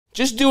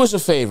Just do us a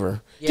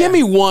favor. Yeah. Give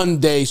me 1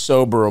 day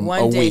sober a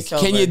week.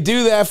 Sober. Can you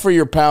do that for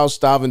your pals,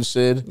 Stav and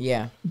Sid?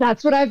 Yeah.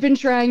 That's what I've been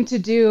trying to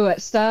do.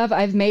 Stav,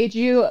 I've made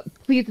you,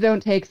 please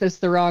don't take this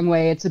the wrong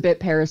way. It's a bit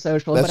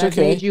parasocial, That's but I've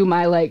okay. made you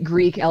my like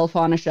Greek elf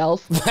on a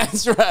shelf.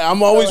 That's right.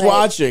 I'm always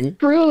watching.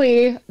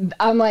 Truly,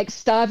 I'm like,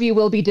 Stavi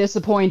will be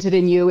disappointed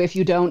in you if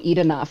you don't eat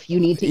enough. You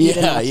need to eat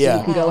enough so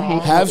you can go hang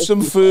out Have with some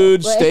people.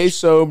 food, Like, stay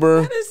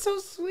sober. That is so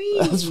sweet.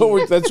 That's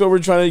what we're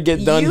trying to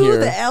get done you, here.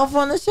 the elf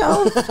on the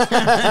shelf?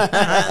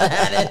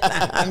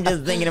 I'm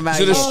just thinking about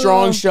Is it you. a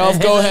strong shelf?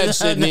 Go ahead,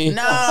 Sydney.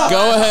 No.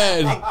 Go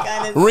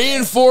ahead.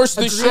 Reinforce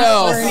the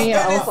shelf. Ernie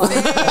elf on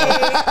the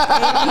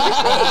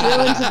shelf.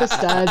 Drill into the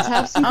studs.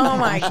 Have some Oh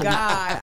my compassion. God.